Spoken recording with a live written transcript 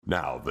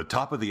Now, the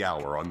top of the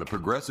hour on the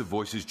Progressive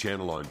Voices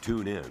channel on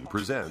TuneIn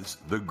presents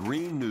the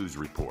Green News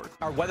Report.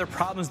 Our weather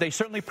problems, they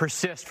certainly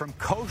persist from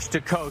coast to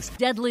coast.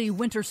 Deadly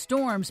winter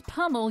storms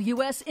pummel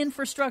U.S.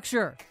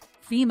 infrastructure.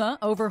 FEMA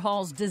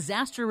overhauls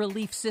disaster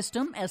relief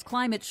system as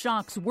climate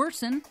shocks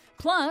worsen.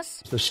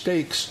 Plus, the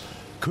stakes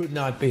could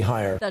not be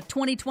higher. The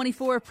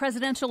 2024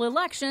 presidential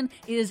election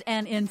is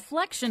an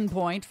inflection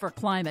point for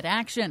climate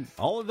action.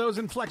 All of those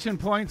inflection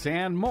points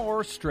and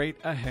more straight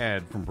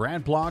ahead. From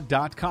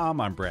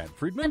BradBlog.com, I'm Brad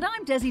Friedman. And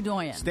I'm Desi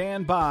Doyen.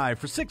 Stand by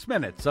for 6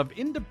 minutes of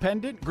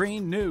independent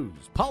green news,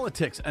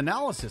 politics,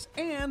 analysis,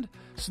 and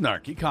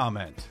snarky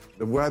comment.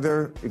 The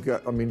weather,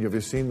 have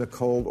you seen the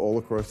cold all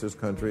across this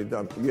country?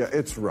 Yeah,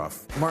 it's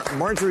rough.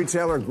 Marjorie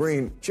Taylor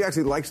Greene, she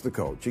actually likes the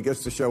cold. She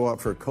gets to show up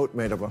for a coat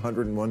made of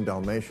 101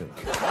 Dalmatians.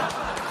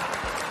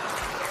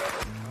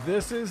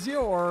 This is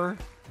your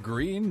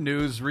Green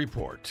News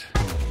Report.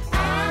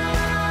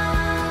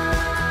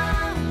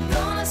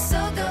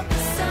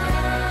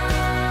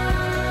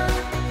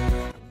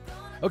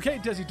 Okay,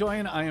 Desi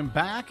Doyen, I am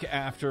back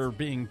after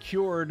being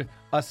cured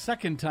a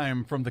second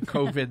time from the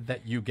COVID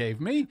that you gave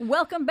me.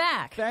 Welcome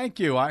back. Thank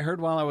you. I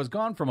heard while I was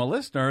gone from a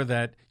listener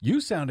that you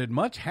sounded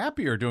much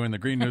happier doing the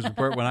Green News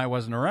Report when I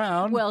wasn't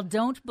around. Well,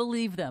 don't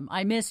believe them.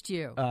 I missed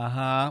you.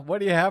 Uh-huh. What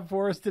do you have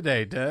for us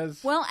today, Des?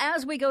 Well,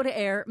 as we go to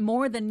air,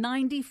 more than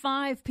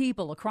 95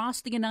 people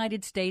across the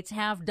United States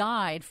have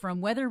died from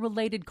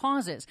weather-related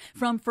causes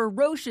from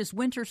ferocious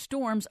winter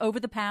storms over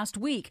the past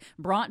week,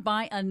 brought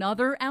by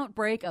another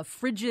outbreak of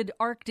frigid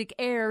Arctic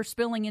air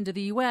spilling into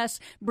the U.S.,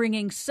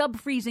 bringing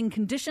sub-freezing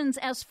conditions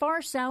as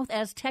far south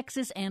as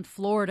Texas and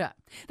Florida.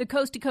 The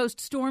coast-to-coast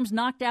storms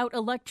knocked out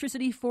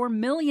electricity for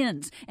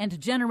millions and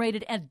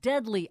generated a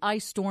deadly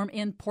ice storm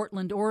in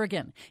Portland,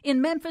 Oregon.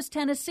 In Memphis,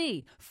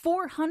 Tennessee,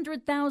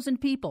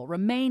 400,000 people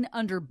remain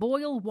under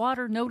boil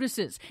water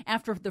notices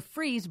after the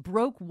freeze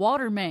broke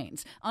water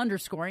mains,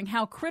 underscoring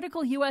how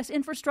critical U.S.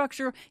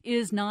 infrastructure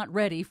is not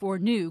ready for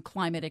new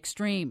climate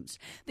extremes.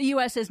 The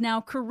U.S. has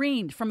now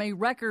careened from a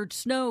record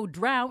snow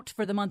drought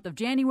for the month of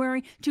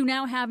January to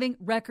now having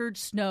record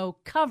snow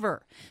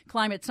cover.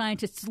 Climate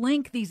scientists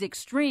link these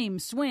extreme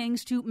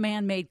swings to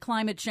man-made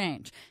climate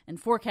change,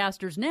 and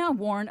forecasters now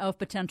warn of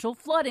potential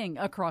flooding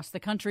across the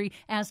country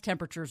as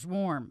temperatures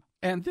warm.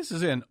 And this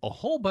is in a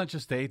whole bunch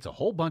of states, a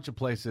whole bunch of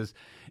places.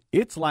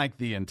 It's like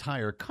the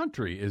entire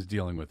country is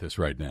dealing with this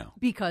right now.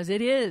 Because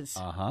it is.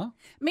 Uh-huh.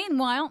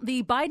 Meanwhile,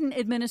 the Biden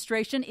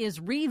administration is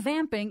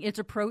revamping its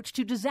approach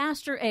to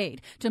disaster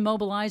aid to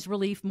mobilize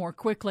relief more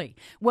quickly.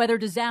 Weather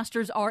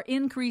disasters are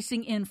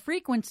increasing in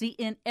frequency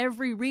in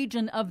every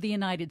region of the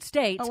United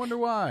States. I wonder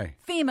why.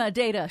 FEMA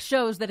data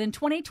shows that in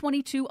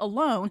 2022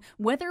 alone,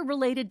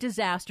 weather-related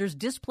disasters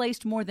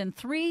displaced more than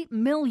 3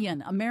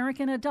 million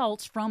American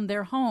adults from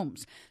their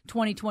homes.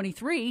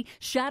 2023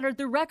 shattered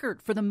the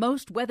record for the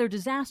most weather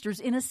disasters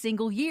in a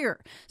single year.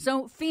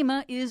 So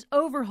FEMA is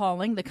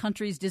overhauling the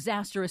country's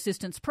disaster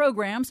assistance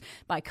programs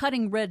by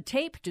cutting red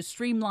tape to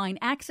streamline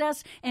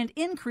access and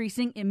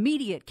increasing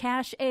immediate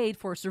cash aid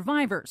for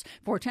survivors,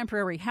 for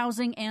temporary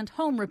housing and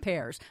home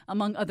repairs,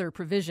 among other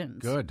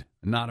provisions. Good.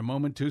 Not a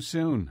moment too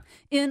soon.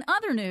 In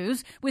other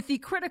news, with the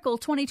critical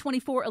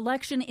 2024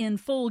 election in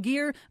full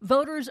gear,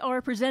 voters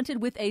are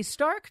presented with a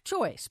stark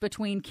choice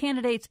between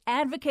candidates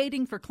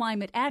advocating for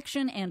climate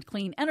action and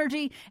clean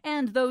energy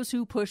and those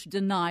who push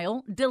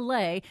denial,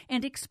 delay,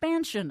 and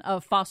expansion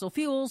of fossil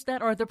fuels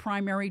that are the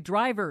primary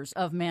drivers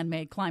of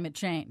man-made climate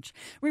change.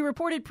 We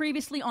reported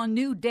previously on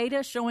new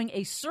data showing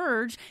a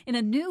surge in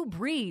a new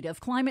breed of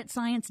climate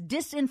science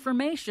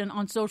disinformation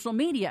on social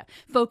media,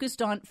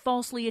 focused on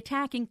falsely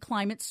attacking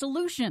climate solutions,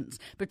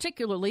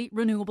 particularly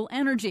renewable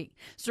energy.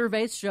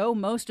 Surveys show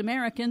most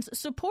Americans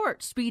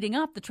support speeding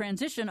up the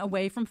transition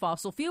away from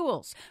fossil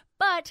fuels.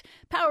 But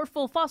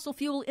powerful fossil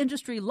fuel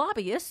industry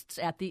lobbyists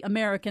at the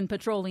American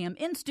Petroleum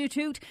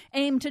Institute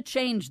aim to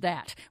change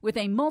that with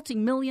a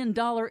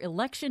multi-million-dollar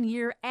election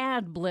year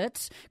ad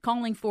blitz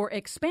calling for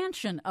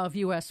expansion of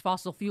U.S.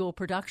 fossil fuel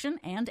production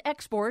and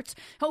exports,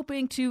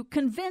 hoping to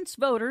convince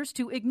voters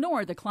to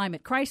ignore the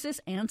climate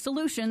crisis and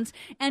solutions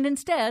and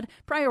instead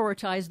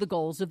prioritize the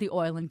goals of the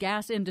oil and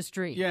gas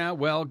industry. Yeah,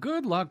 well,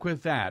 good luck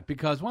with that,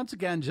 because once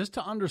again, just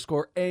to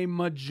underscore, a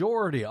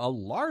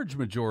large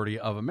majority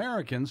of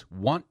Americans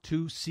want to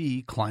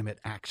see climate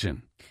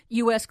action.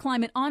 U.S.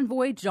 climate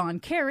envoy John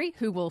Kerry,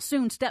 who will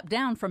soon step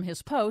down from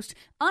his post,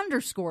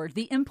 underscored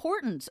the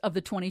importance of the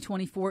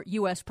 2024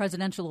 U.S.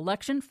 presidential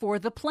election for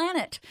the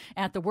planet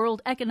at the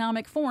World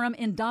Economic Forum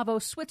in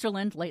Davos,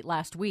 Switzerland, late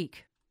last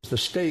week. The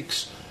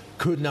stakes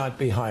could not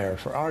be higher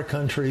for our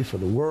country, for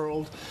the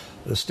world.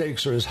 The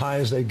stakes are as high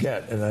as they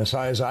get, and as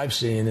high as I've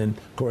seen in,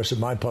 of course, in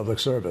my public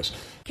service.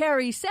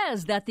 Kerry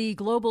says that the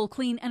global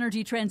clean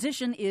energy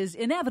transition is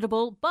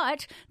inevitable,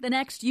 but the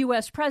next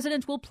U.S.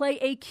 president will play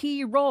a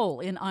key role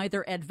in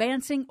either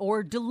advancing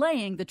or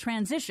delaying the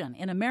transition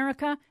in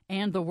America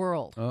and the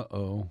world.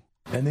 Uh-oh.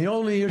 And the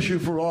only issue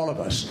for all of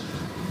us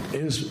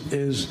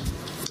is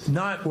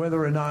not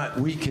whether or not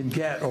we can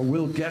get or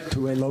will get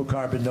to a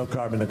low-carbon,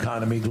 no-carbon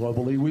economy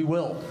globally. We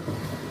will.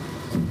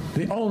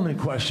 The only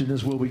question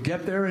is, will we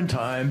get there in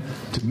time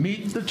to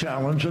meet the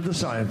challenge of the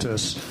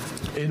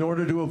scientists in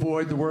order to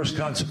avoid the worst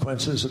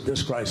consequences of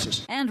this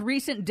crisis? And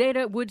recent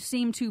data would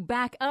seem to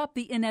back up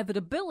the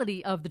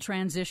inevitability of the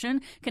transition.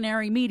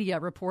 Canary Media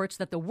reports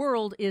that the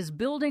world is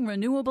building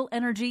renewable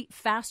energy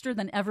faster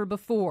than ever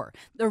before.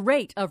 The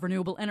rate of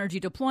renewable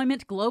energy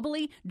deployment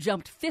globally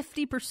jumped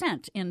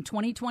 50% in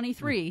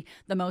 2023,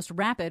 the most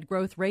rapid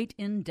growth rate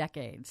in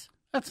decades.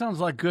 That sounds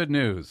like good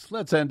news.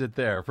 Let's end it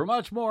there. For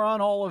much more on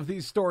all of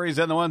these stories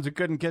and the ones we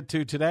couldn't get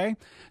to today,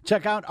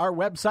 check out our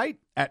website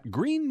at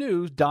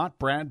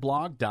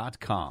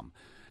greennews.bradblog.com.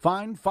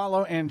 Find,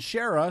 follow, and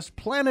share us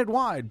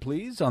planet-wide,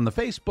 please, on the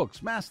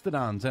Facebooks,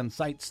 Mastodons, and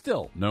sites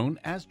still known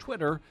as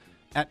Twitter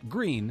at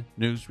Green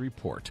News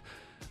Report.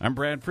 I'm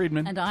Brad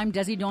Friedman. And I'm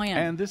Desi Doyen.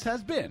 And this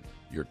has been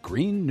your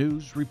Green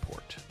News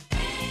Report.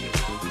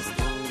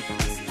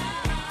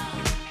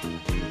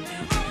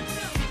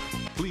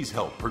 Please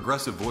help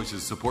Progressive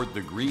Voices support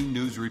the Green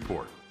News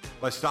Report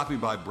by stopping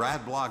by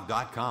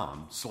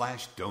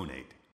bradblog.com/donate.